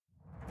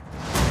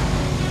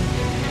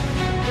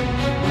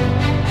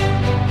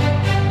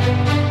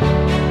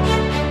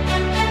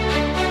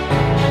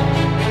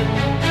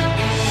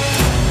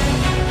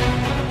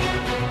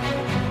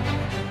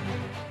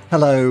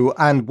Hello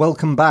and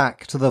welcome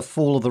back to the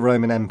Fall of the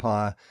Roman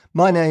Empire.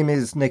 My name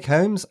is Nick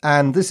Holmes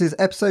and this is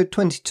episode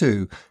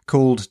 22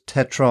 called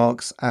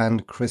Tetrarchs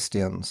and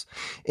Christians.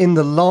 In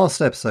the last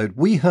episode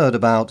we heard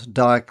about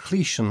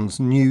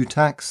Diocletian's new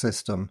tax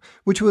system,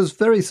 which was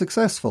very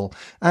successful,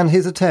 and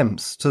his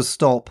attempts to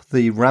stop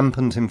the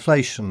rampant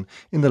inflation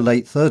in the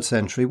late 3rd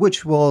century,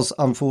 which was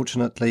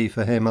unfortunately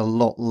for him a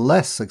lot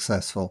less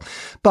successful.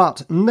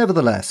 But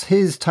nevertheless,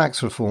 his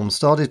tax reform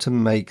started to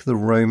make the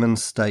Roman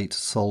state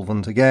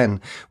solvent again,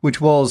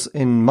 which was,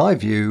 in my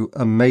view,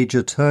 a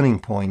major turning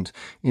point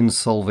in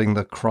solving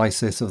the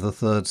crisis of the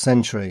 3rd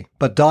century.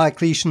 But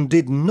Diocletian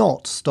did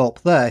not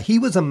stop there. He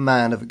was a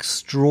man of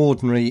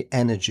extraordinary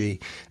energy.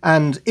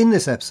 And in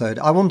this episode,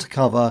 I want to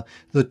cover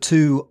the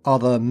two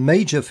other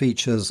major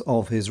features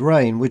of his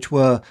reign, which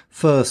were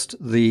first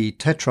the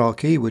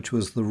Tetrarchy, which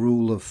was the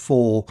rule of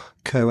 4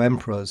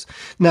 co-emperors.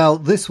 Now,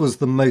 this was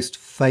the most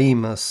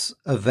famous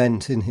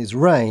event in his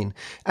reign,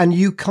 and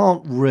you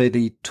can't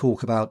really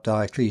talk about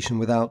Diocletian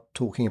without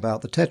talking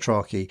about the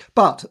Tetrarchy.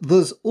 But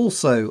there's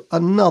also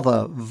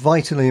another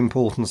vitally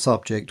important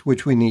subject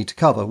which we need to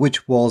cover,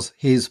 which was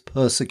his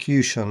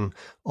persecution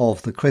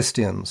of the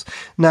Christians.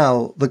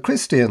 Now, the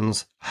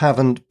Christians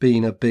haven't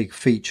been a big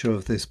feature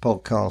of this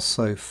podcast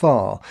so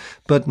far,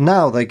 but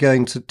now they're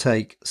going to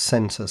take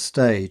centre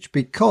stage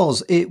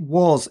because it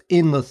was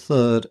in the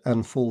 3rd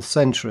and 4th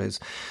centuries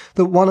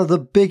that one of the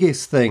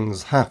biggest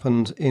things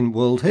happened in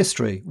world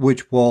history,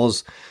 which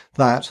was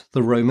that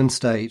the Roman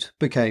state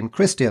became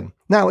Christian.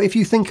 Now, if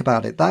you think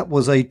about it, that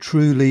was a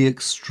truly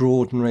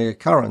extraordinary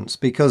occurrence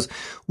because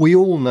we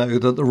all know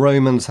that the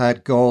Romans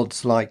had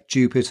gods like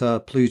Jupiter,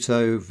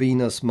 Pluto,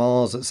 Venus,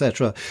 Mars,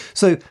 etc.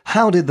 So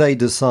how did they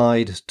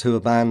decide to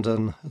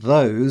abandon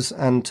those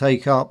and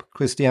take up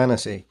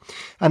Christianity?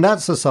 And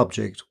that's a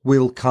subject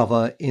we'll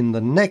cover in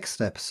the next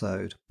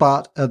episode.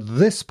 But at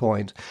this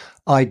point,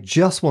 I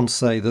just want to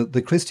say that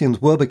the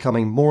Christians were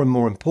becoming more and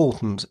more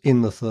important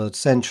in the 3rd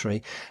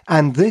century,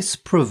 and this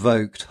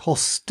provoked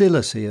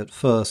hostility at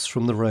first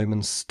from the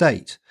Roman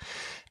state.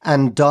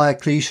 And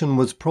Diocletian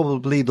was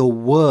probably the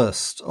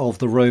worst of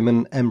the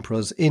Roman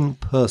emperors in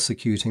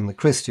persecuting the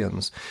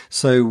Christians.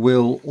 So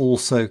we'll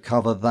also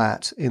cover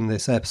that in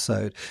this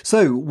episode.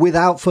 So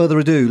without further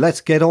ado,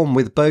 let's get on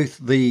with both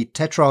the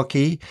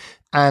Tetrarchy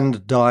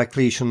and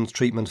Diocletian's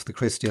treatment of the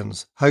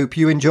Christians. Hope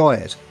you enjoy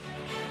it.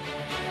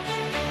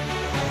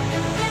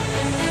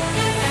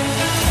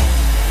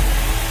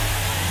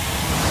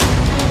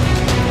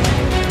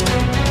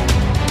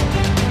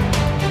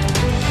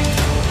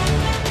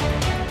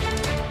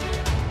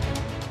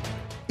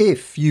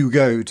 If you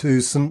go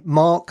to St.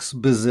 Mark's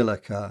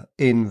Basilica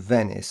in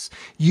Venice,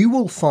 you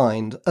will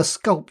find a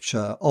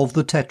sculpture of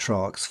the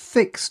Tetrarchs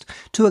fixed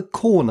to a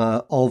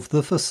corner of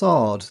the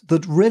facade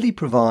that really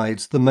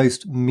provides the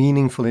most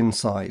meaningful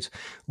insight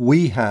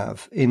we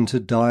have into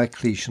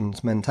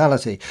Diocletian's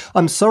mentality.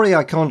 I'm sorry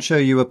I can't show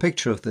you a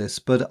picture of this,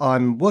 but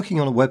I'm working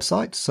on a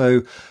website,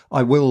 so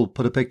I will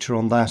put a picture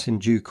on that in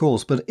due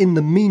course. But in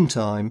the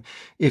meantime,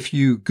 if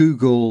you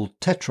Google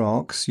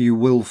Tetrarchs, you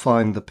will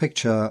find the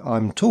picture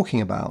I'm talking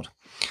about.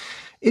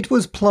 It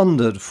was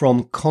plundered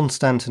from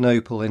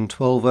Constantinople in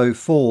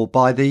 1204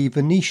 by the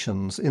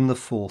Venetians in the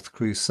 4th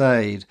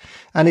Crusade,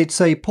 and it's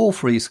a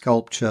porphyry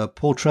sculpture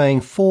portraying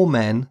 4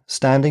 men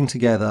standing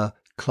together,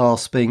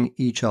 clasping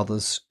each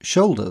other's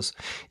shoulders.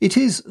 It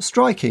is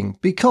striking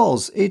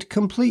because it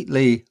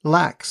completely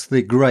lacks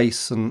the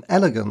grace and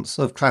elegance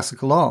of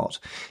classical art,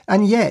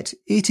 and yet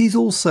it is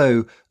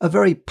also a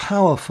very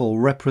powerful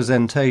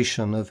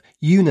representation of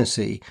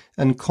unity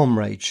and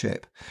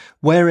comradeship.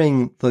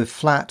 Wearing the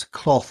flat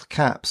cloth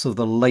caps of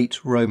the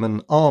late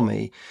Roman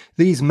army,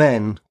 these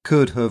men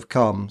could have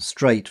come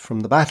straight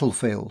from the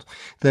battlefield.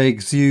 They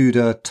exude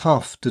a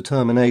tough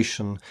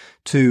determination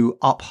to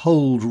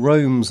uphold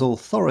Rome's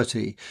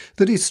authority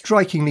that is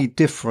strikingly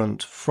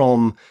different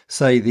from,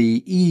 say,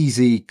 the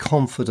easy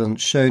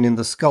confidence shown in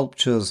the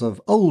sculptures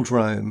of old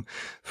Rome,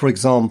 for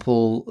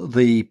example,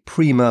 the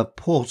Prima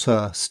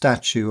Porta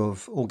statue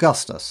of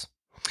Augustus.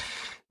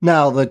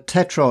 Now, the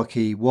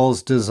Tetrarchy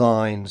was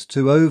designed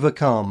to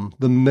overcome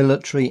the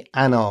military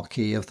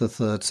anarchy of the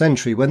 3rd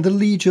century when the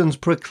legions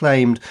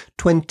proclaimed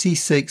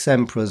 26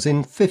 emperors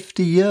in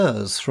 50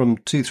 years from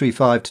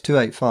 235 to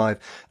 285,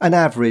 an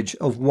average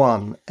of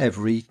 1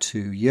 every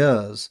 2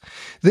 years.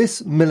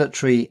 This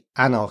military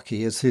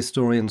anarchy, as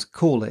historians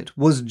call it,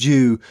 was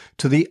due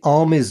to the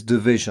army's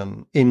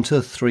division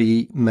into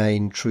 3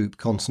 main troop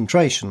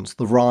concentrations,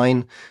 the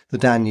Rhine, the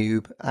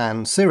Danube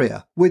and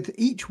Syria, with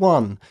each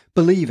one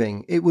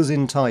believing it was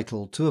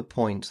entitled to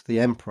appoint the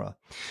emperor.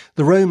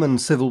 The Roman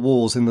civil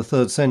wars in the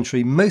 3rd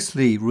century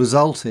mostly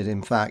resulted,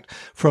 in fact,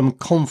 from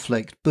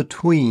conflict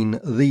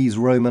between these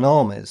Roman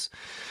armies.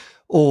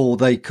 Or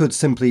they could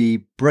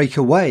simply break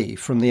away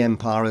from the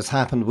empire, as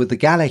happened with the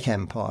Gallic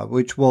Empire,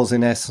 which was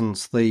in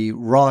essence the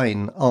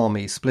Rhine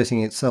army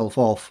splitting itself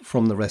off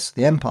from the rest of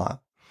the empire.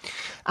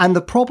 And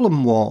the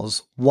problem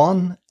was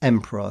one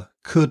emperor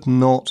could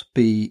not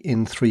be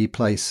in 3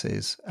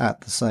 places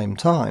at the same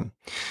time.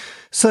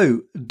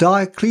 So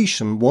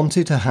Diocletian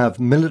wanted to have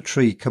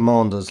military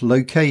commanders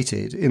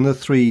located in the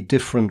three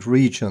different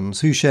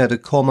regions who shared a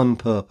common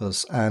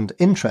purpose and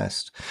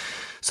interest.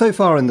 So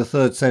far in the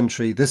 3rd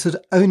century, this had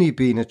only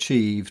been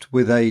achieved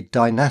with a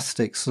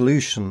dynastic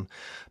solution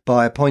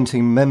by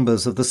appointing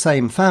members of the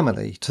same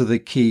family to the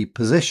key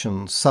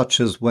positions, such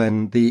as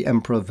when the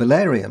Emperor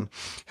Valerian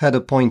had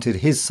appointed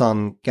his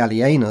son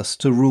Gallienus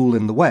to rule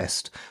in the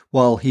west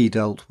while he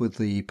dealt with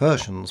the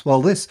Persians.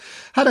 Well, this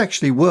had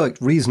actually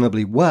worked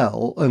reasonably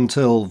well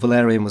until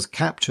Valerian was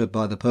captured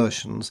by the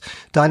Persians.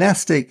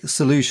 Dynastic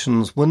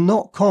solutions were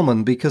not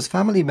common because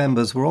family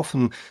members were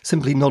often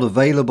simply not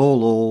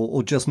available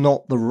or just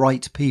not the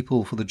right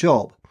people for the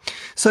job.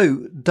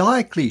 So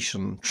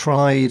Diocletian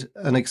tried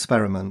an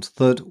experiment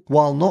that,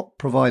 while not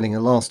providing a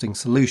lasting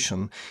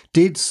solution,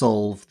 did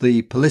solve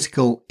the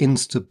political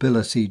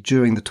instability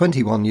during the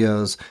 21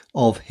 years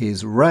of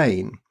his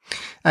reign.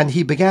 And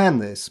he began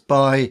this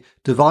by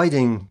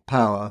dividing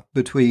power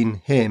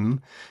between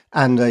him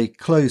and a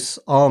close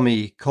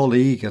army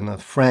colleague and a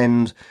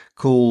friend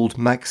called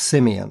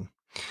Maximian.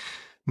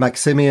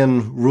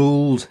 Maximian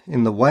ruled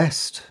in the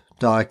west,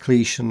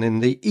 Diocletian in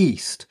the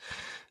east.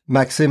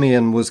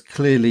 Maximian was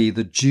clearly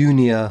the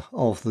junior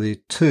of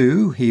the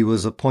two. He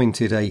was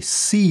appointed a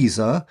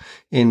Caesar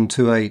in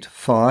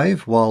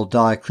 285, while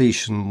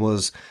Diocletian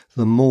was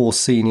the more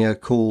senior,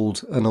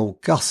 called an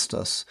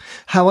Augustus.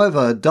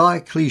 However,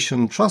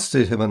 Diocletian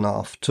trusted him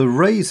enough to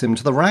raise him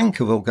to the rank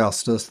of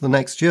Augustus the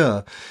next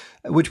year,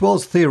 which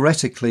was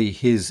theoretically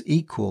his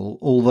equal,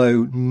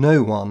 although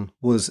no one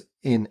was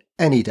in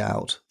any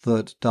doubt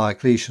that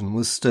Diocletian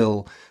was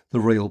still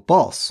the real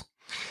boss.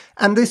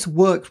 And this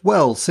worked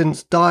well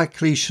since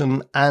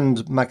Diocletian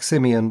and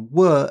Maximian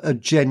were a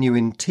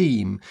genuine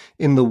team.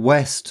 In the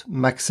west,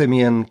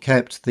 Maximian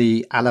kept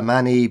the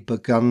Alemanni,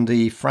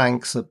 Burgundy,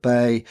 Franks at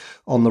bay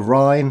on the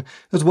Rhine,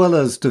 as well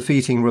as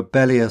defeating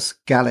rebellious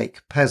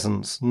Gallic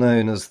peasants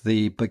known as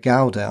the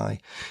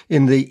Burgaudi.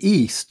 In the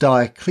east,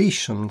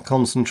 Diocletian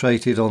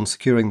concentrated on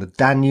securing the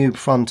Danube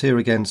frontier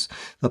against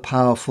the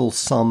powerful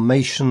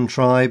Sarmatian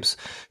tribes,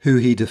 who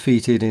he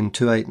defeated in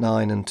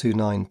 289 and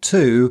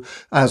 292,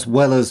 as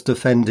well as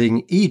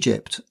defending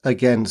Egypt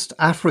against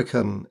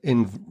African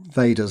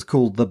invaders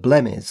called the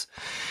Blemmies,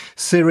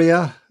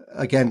 Syria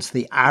against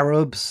the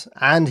Arabs,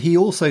 and he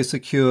also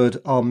secured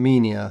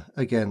Armenia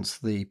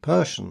against the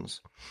Persians.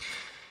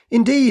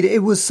 Indeed, it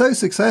was so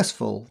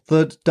successful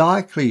that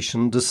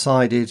Diocletian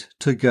decided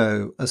to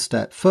go a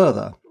step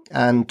further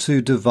and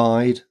to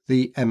divide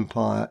the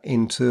empire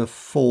into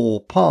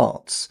 4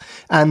 parts.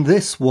 And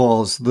this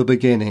was the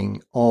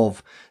beginning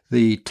of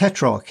the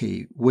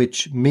Tetrarchy,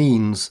 which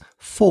means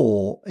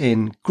 4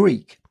 in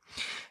Greek.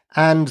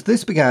 And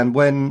this began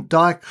when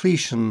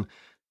Diocletian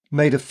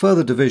made a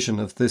further division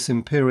of this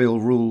imperial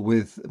rule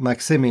with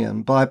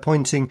Maximian by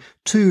appointing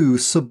 2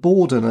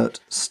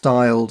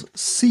 subordinate-styled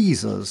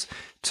Caesars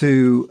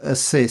to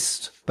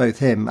assist both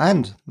him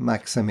and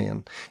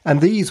Maximian. And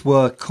these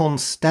were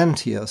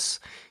Constantius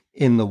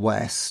in the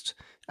west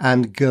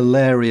and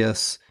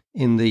Galerius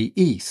in the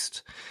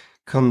east.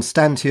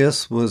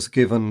 Constantius was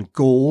given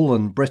Gaul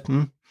and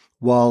Britain,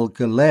 while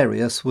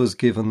Galerius was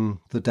given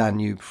the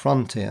Danube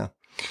frontier.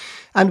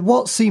 And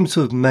what seems to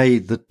have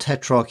made the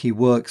Tetrarchy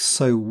work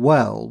so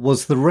well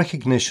was the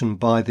recognition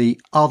by the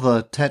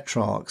other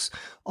Tetrarchs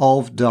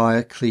of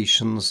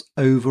Diocletian's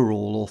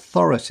overall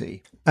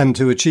authority. And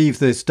to achieve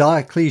this,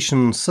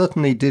 Diocletian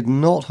certainly did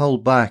not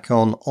hold back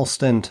on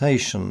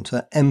ostentation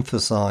to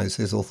emphasize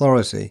his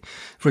authority.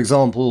 For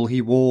example,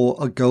 he wore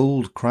a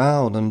gold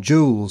crown and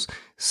jewels.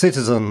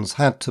 Citizens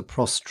had to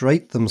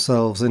prostrate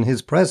themselves in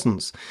his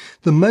presence.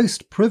 The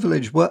most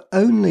privileged were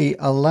only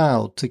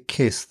allowed to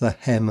kiss the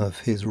hem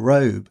of his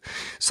robe.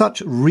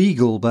 Such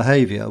regal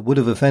behaviour would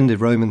have offended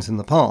Romans in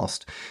the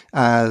past,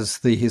 as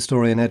the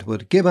historian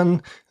Edward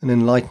Gibbon, an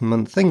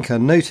Enlightenment thinker,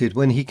 noted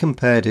when he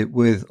compared it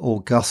with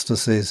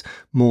Augustus's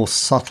more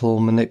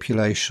subtle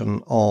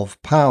manipulation of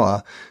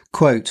power.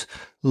 Quote,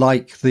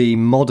 "Like the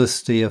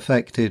modesty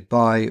affected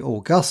by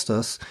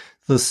Augustus,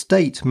 the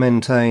state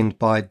maintained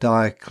by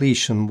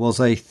Diocletian was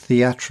a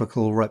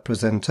theatrical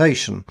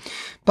representation,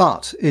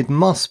 but it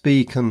must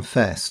be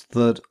confessed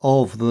that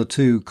of the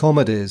 2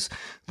 comedies,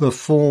 the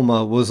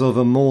former was of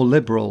a more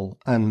liberal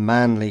and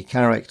manly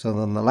character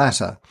than the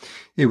latter.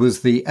 It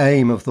was the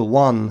aim of the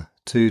one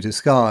to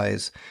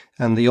disguise,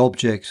 and the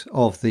object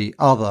of the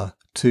other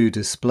to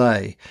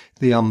display,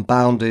 the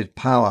unbounded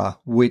power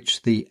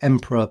which the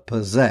emperor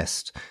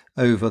possessed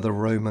over the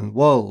Roman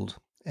world."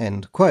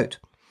 End quote.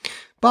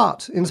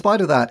 But, in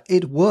spite of that,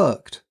 it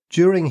worked.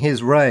 During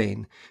his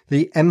reign,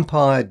 the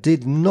empire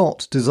did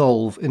not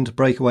dissolve into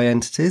breakaway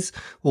entities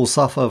or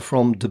suffer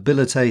from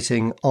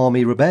debilitating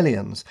army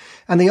rebellions,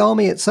 and the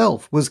army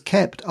itself was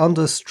kept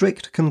under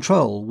strict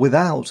control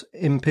without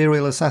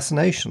imperial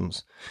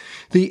assassinations.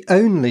 The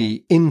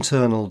only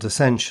internal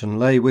dissension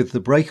lay with the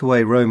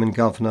breakaway Roman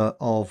governor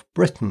of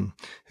Britain,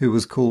 who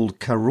was called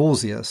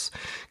Carausius.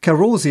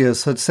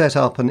 Carausius had set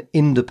up an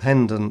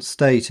independent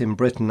state in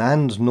Britain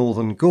and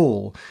northern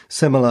Gaul,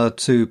 similar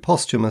to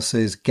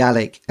Posthumus's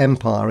Gallic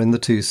Empire in the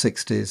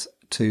 260s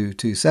to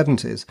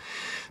 270s.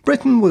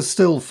 Britain was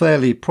still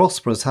fairly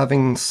prosperous,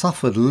 having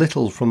suffered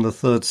little from the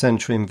 3rd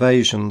century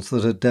invasions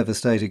that had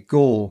devastated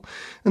Gaul,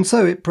 and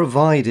so it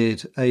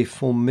provided a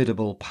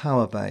formidable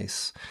power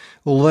base.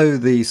 Although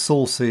the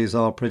sources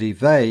are pretty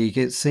vague,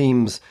 it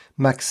seems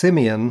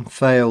Maximian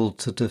failed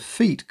to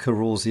defeat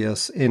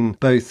Carausius in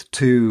both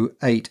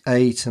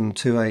 288 and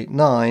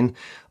 289,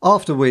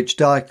 after which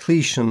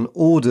Diocletian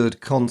ordered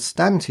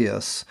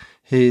Constantius,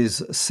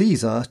 his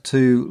Caesar,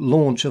 to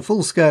launch a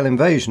full-scale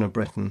invasion of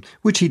Britain,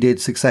 which he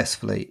did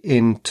successfully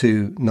in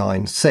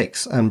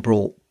 296 and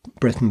brought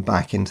Britain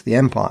back into the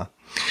empire.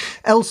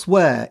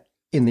 Elsewhere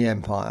in the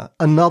empire,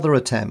 another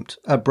attempt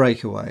at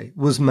breakaway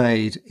was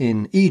made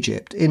in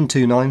Egypt in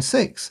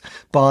 296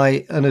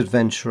 by an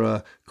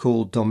adventurer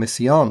called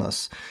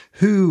Domitianus,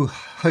 who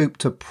hoped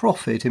to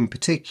profit in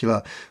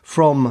particular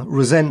from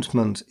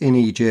resentment in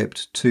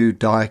Egypt to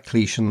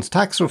Diocletian's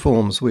tax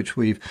reforms, which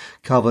we've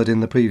covered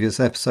in the previous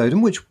episode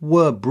and which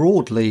were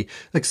broadly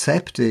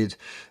accepted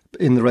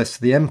in the rest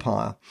of the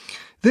empire.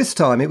 This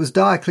time it was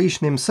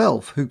Diocletian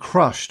himself who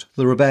crushed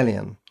the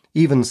rebellion,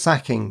 even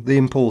sacking the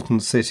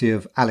important city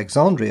of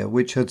Alexandria,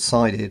 which had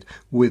sided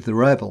with the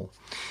rebel.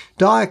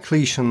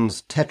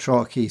 Diocletian's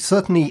Tetrarchy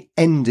certainly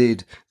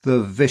ended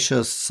the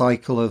vicious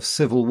cycle of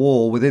civil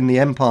war within the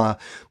empire,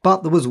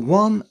 but there was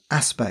one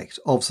aspect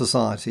of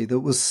society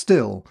that was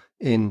still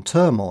in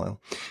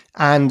turmoil.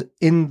 And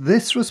in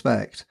this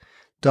respect,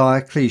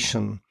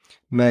 Diocletian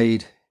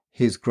made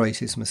his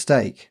greatest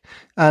mistake,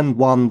 and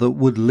one that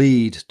would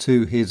lead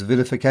to his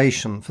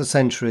vilification for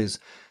centuries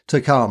to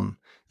come.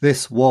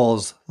 This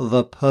was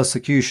the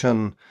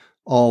persecution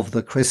of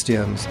the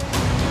Christians.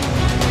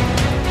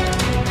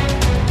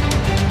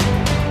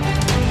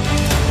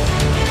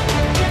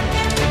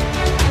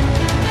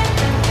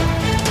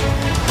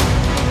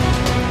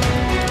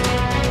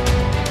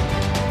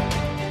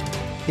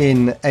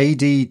 In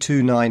AD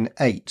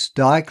 298,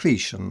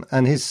 Diocletian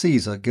and his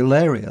Caesar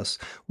Galerius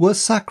were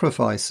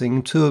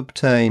sacrificing to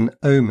obtain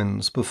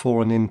omens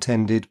before an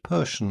intended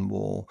Persian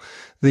war.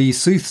 The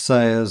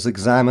soothsayers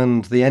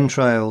examined the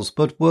entrails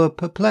but were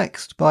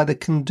perplexed by the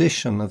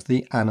condition of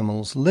the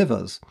animals'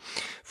 livers.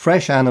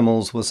 Fresh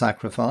animals were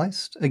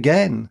sacrificed.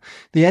 Again,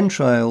 the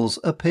entrails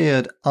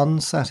appeared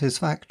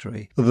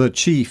unsatisfactory. The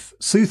chief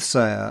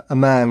soothsayer, a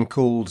man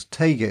called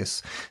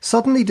Tagis,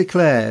 suddenly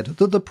declared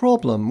that the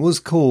problem was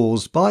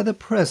caused by the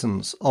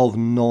presence of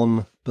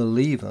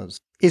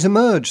non-believers. It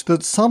emerged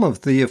that some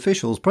of the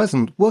officials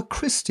present were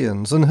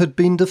Christians and had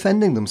been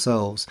defending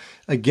themselves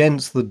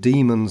against the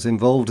demons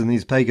involved in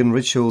these pagan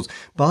rituals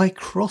by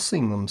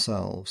crossing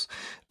themselves.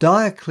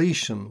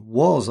 Diocletian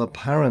was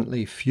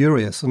apparently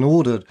furious and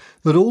ordered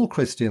that all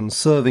Christians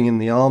serving in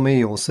the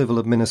army or civil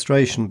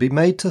administration be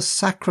made to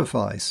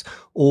sacrifice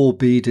or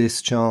be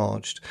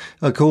discharged.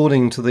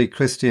 According to the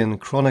Christian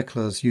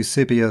chroniclers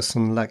Eusebius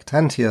and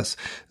Lactantius,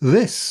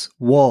 this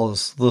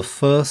was the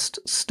first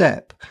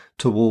step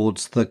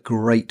towards the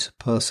Great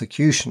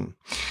Persecution.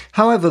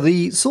 However,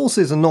 the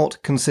sources are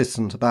not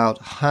consistent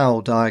about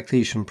how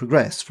Diocletian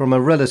progressed from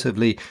a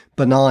relatively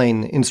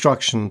benign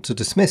instruction to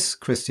dismiss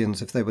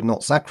Christians if they would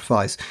not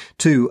sacrifice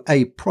to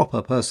a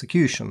proper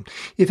persecution.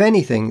 If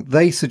anything,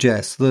 they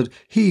suggest that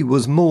he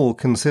was more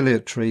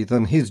conciliatory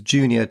than his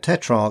junior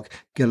tetrarch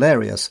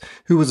Galerius,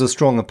 who was a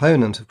strong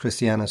opponent of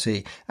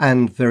Christianity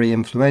and very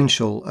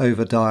influential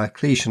over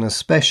Diocletian,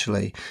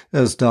 especially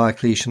as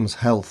Diocletian's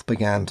health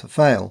began to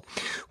fail.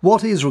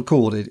 What is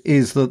recorded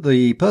is that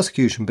the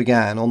persecution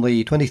began on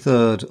the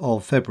 23rd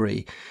of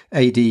February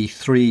AD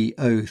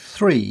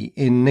 303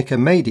 in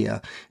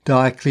Nicomedia,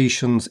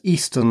 Diocletian's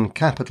eastern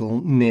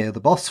capital near the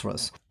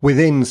Bosphorus.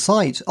 Within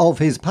sight of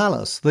his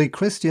palace, the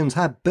Christians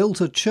had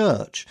built a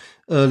church.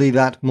 Early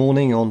that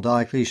morning, on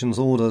Diocletian's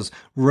orders,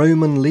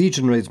 Roman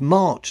legionaries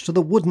marched to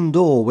the wooden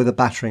door with a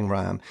battering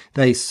ram.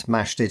 They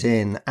smashed it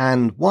in,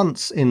 and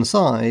once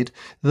inside,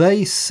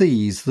 they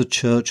seized the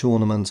church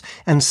ornaments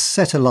and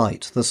set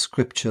alight the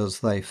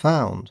scriptures they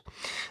found.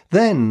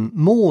 Then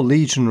more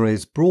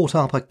legionaries brought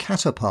up a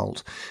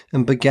catapult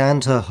and began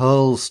to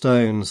hurl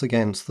stones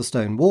against the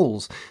stone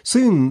walls.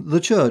 Soon the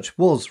church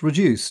was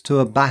reduced to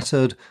a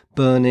battered,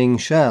 burning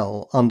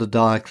shell under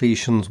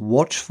Diocletian's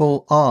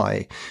watchful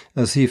eye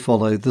as he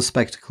followed the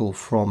spectacle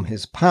from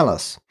his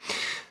palace.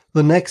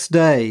 The next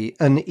day,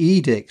 an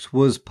edict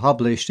was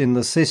published in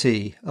the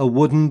city. A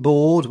wooden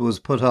board was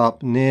put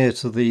up near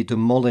to the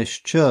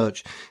demolished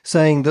church,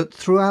 saying that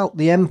throughout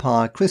the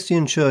empire,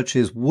 Christian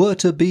churches were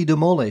to be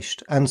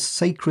demolished and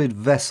sacred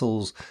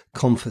vessels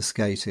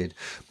confiscated.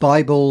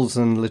 Bibles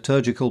and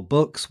liturgical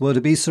books were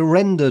to be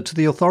surrendered to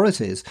the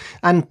authorities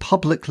and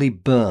publicly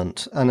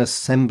burnt, and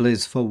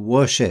assemblies for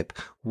worship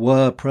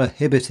were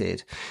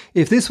prohibited.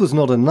 If this was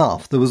not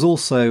enough, there was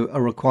also a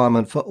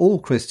requirement for all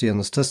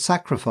Christians to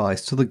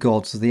sacrifice to the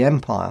gods of the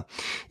empire.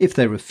 If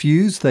they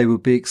refused, they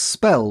would be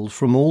expelled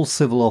from all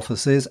civil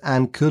offices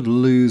and could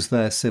lose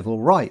their civil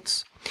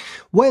rights.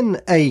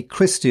 When a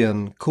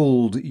Christian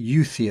called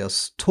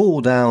Euthius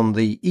tore down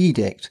the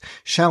edict,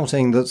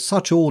 shouting that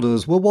such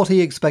orders were what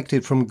he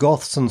expected from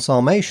Goths and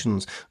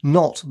Sarmatians,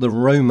 not the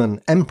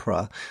Roman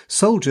emperor,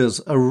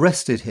 soldiers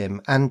arrested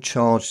him and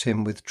charged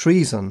him with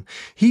treason.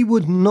 He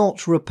would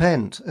not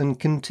repent and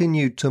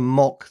continued to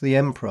mock the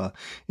emperor.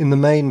 In the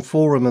main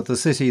forum of the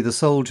city, the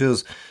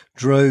soldiers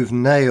drove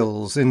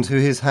nails into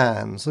his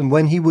hands, and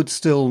when he would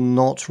still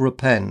not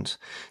repent,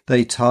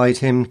 they tied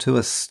him to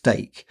a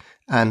stake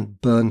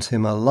and burnt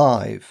him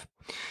alive.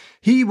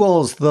 He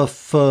was the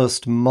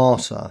first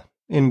martyr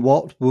in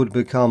what would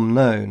become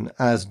known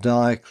as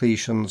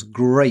Diocletian's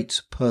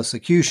Great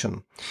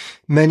Persecution.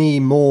 Many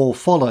more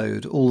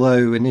followed,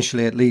 although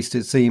initially at least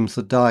it seems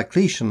that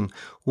Diocletian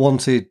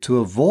wanted to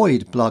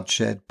avoid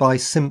bloodshed by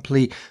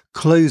simply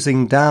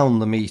closing down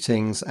the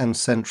meetings and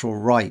central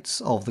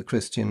rites of the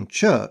Christian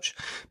Church.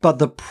 But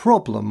the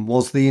problem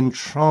was the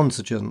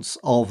intransigence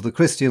of the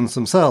Christians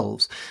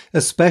themselves,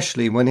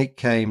 especially when it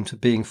came to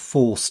being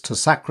forced to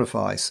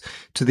sacrifice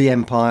to the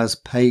empire's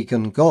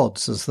pagan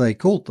gods, as they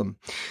called them.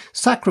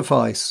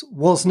 Sacrifice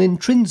was an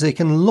intrinsic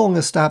and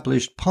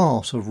long-established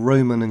part of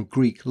Roman and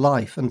Greek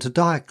life, and to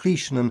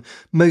Diocletian and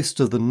most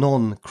of the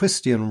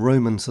non-Christian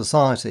Roman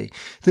society,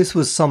 this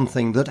was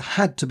something that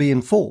had to be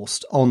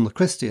enforced on the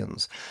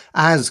Christians.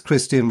 As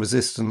Christian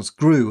resistance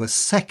grew, a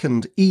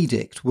second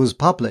edict was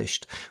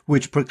published,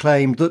 which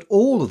proclaimed that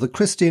all of the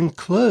Christian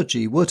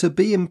clergy were to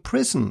be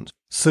imprisoned.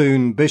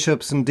 Soon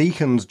bishops and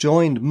deacons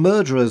joined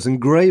murderers and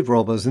grave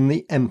robbers in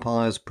the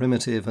empire's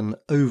primitive and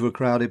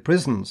overcrowded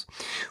prisons.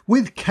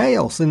 With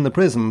chaos in the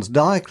prisons,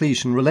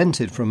 Diocletian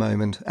relented for a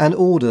moment and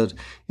ordered,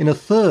 in a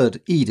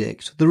third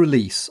edict, the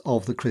release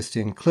of the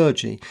Christian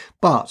clergy,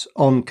 but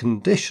on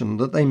condition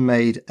that they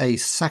made a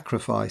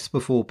sacrifice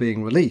before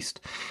being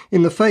released.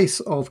 In the face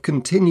of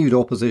continued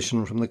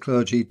opposition from the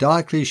clergy,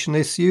 Diocletian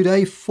issued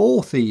a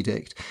fourth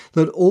edict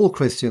that all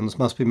Christians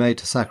must be made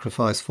to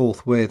sacrifice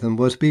forthwith and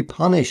were to be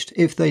punished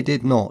if they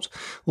did not,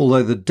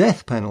 although the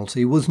death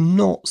penalty was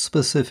not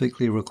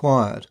specifically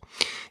required.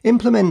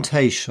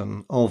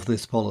 Implementation of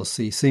this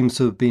policy seems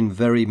to have been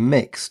very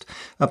mixed.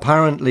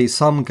 Apparently,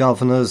 some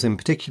governors, in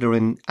particular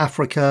in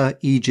Africa,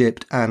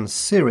 Egypt and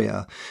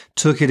Syria,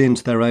 took it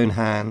into their own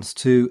hands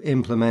to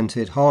implement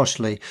it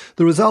harshly.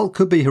 The result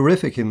could be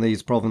horrific in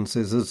these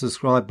provinces, as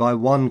described by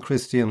one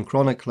Christian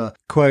chronicler.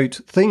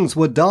 Quote, "Things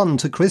were done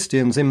to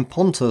Christians in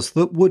Pontus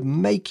that would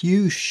make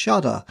you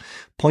shudder.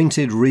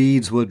 Pointed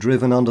reeds were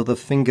driven under the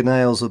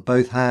fingernails of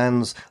both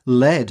hands,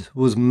 lead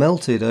was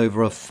melted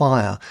over a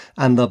fire,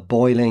 and the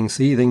boiling,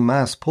 seething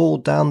mass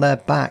poured down their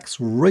backs,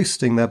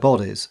 roasting their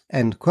bodies."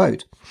 End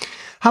quote.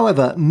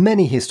 However,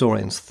 many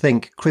historians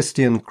think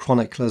Christian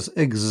chroniclers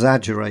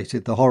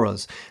exaggerated the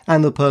horrors,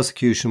 and the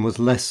persecution was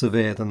less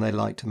severe than they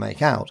like to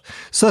make out.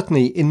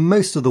 Certainly, in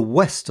most of the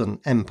Western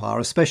Empire,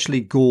 especially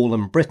Gaul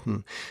and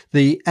Britain,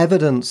 the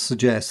evidence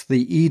suggests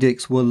the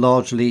edicts were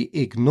largely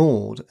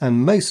ignored,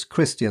 and most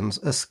Christians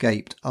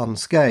escaped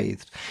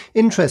unscathed.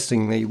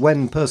 Interestingly,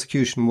 when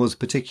persecution was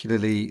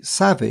particularly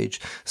savage,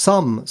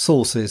 some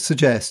sources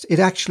suggest it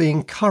actually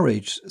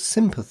encouraged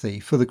sympathy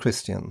for the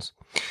Christians.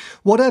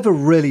 Whatever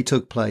really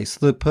took place,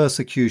 the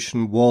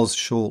persecution was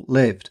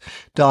short-lived.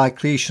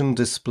 Diocletian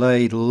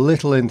displayed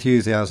little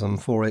enthusiasm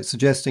for it,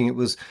 suggesting it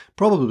was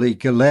probably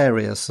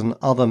Galerius and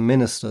other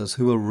ministers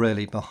who were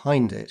really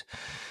behind it.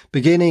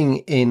 Beginning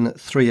in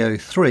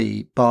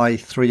 303, by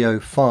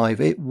 305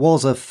 it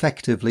was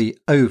effectively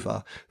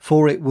over,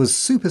 for it was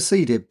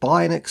superseded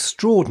by an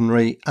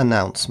extraordinary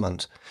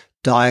announcement.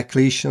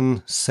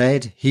 Diocletian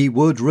said he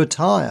would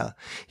retire.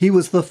 He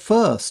was the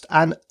first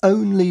and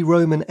only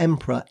Roman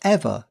emperor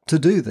ever to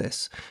do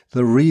this.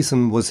 The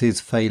reason was his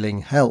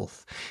failing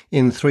health.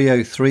 In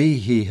 303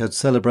 he had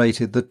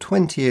celebrated the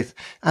 20th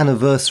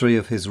anniversary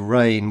of his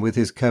reign with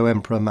his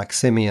co-emperor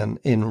Maximian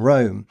in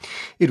Rome.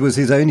 It was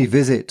his only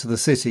visit to the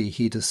city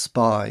he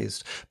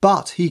despised,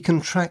 but he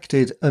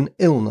contracted an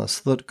illness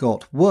that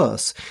got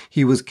worse.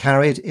 He was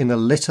carried in a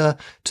litter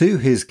to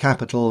his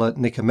capital at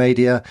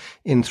Nicomedia.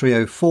 In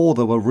 304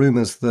 there were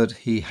rumours that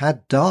he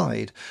had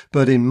died,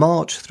 but in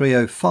March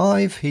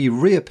 305 he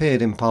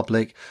reappeared in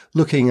public,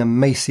 looking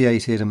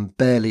emaciated and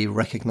barely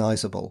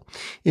recognisable.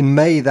 In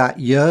May that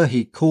year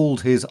he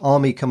called his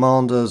army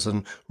commanders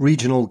and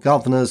regional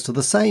governors to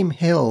the same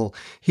hill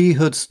he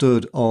had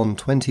stood on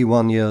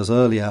 21 years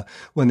earlier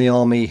when the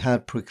army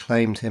had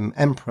proclaimed him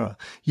emperor.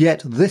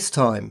 Yet this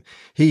time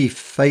he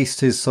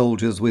faced his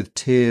soldiers with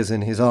tears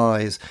in his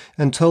eyes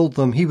and told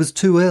them he was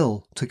too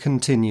ill to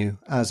continue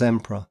as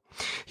emperor.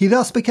 He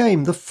thus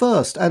became the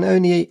first and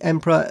only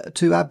emperor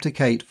to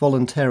abdicate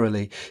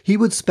voluntarily. He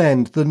would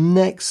spend the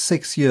next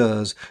 6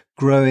 years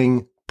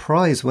growing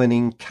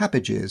prize-winning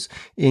cabbages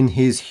in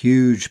his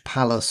huge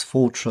palace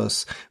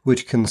fortress,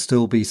 which can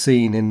still be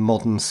seen in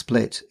modern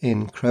Split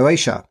in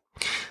Croatia.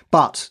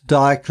 But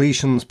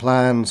Diocletian's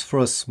plans for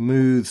a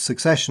smooth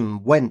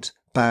succession went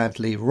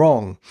badly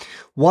wrong.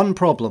 One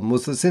problem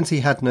was that since he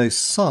had no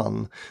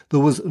son, there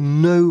was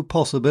no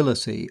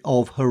possibility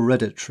of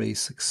hereditary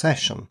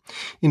succession.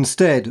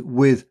 Instead,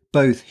 with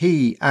both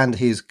he and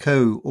his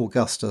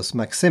co-Augustus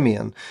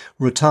Maximian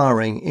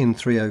retiring in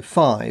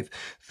 305,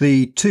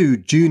 the two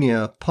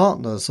junior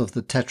partners of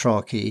the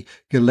Tetrarchy,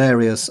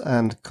 Galerius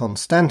and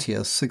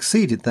Constantius,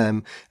 succeeded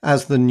them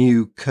as the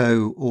new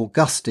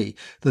co-Augusti,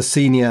 the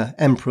senior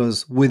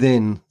emperors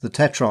within the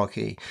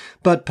Tetrarchy.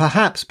 But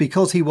perhaps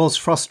because he was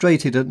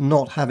frustrated at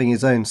not having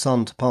his own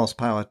son to pass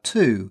power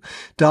to,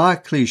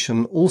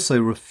 Diocletian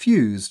also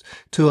refused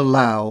to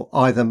allow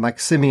either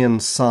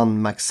Maximian's son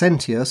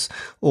Maxentius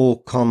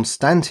or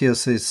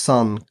Constantius's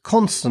son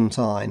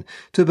Constantine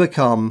to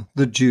become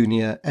the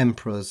junior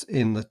emperors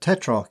in the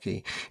Tetrarchy.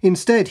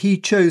 Instead, he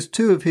chose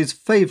two of his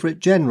favourite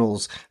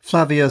generals,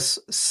 Flavius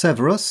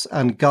Severus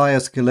and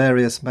Gaius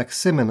Galerius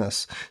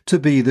Maximinus, to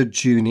be the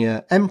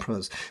junior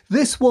emperors.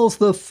 This was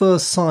the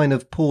first sign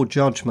of poor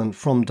judgment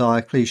from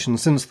Diocletian,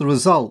 since the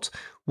result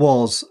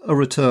was a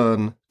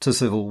return to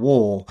civil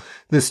war,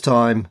 this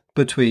time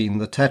between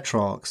the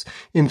Tetrarchs.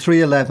 In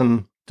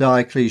 311,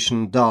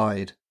 Diocletian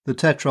died. The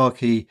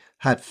Tetrarchy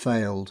had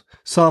failed.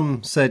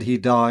 Some said he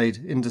died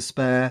in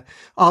despair,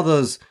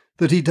 others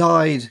that he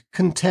died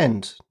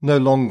content, no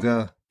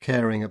longer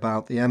caring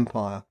about the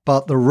empire.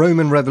 But the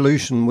Roman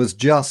Revolution was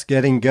just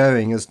getting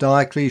going as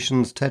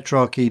Diocletian's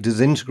Tetrarchy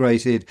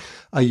disintegrated.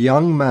 A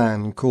young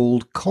man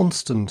called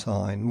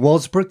Constantine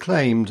was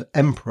proclaimed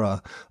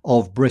Emperor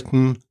of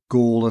Britain,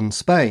 Gaul and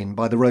Spain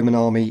by the Roman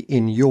army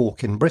in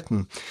York in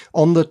Britain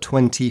on the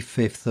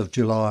 25th of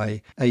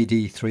July AD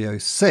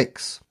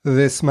 306.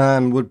 This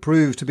man would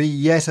prove to be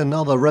yet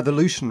another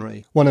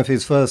revolutionary. One of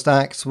his first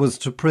acts was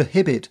to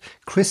prohibit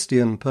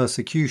Christian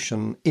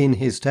persecution in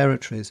his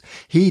territories.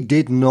 He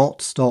did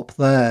not stop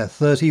there.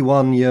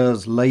 31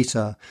 years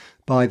later,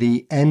 by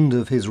the end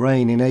of his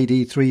reign in AD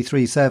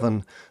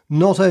 337,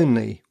 not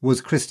only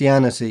was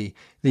Christianity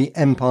the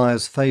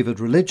empire's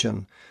favoured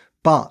religion,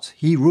 but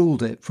he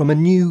ruled it from a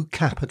new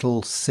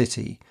capital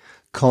city,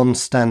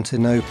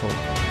 Constantinople.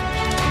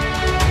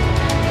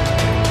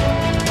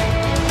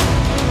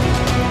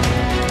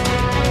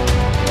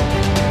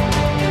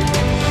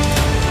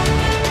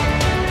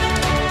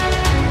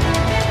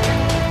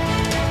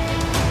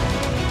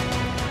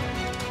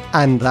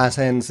 And that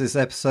ends this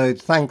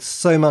episode. Thanks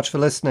so much for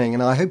listening,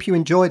 and I hope you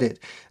enjoyed it.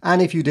 And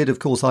if you did, of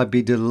course, I'd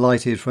be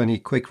delighted for any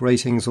quick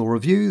ratings or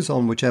reviews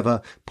on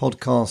whichever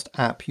podcast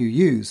app you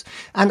use.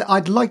 And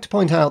I'd like to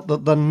point out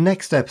that the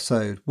next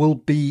episode will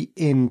be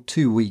in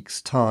 2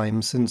 weeks'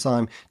 time, since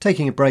I'm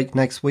taking a break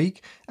next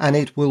week, and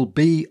it will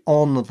be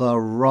on the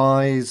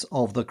rise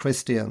of the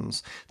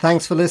Christians.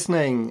 Thanks for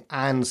listening,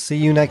 and see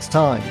you next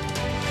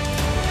time.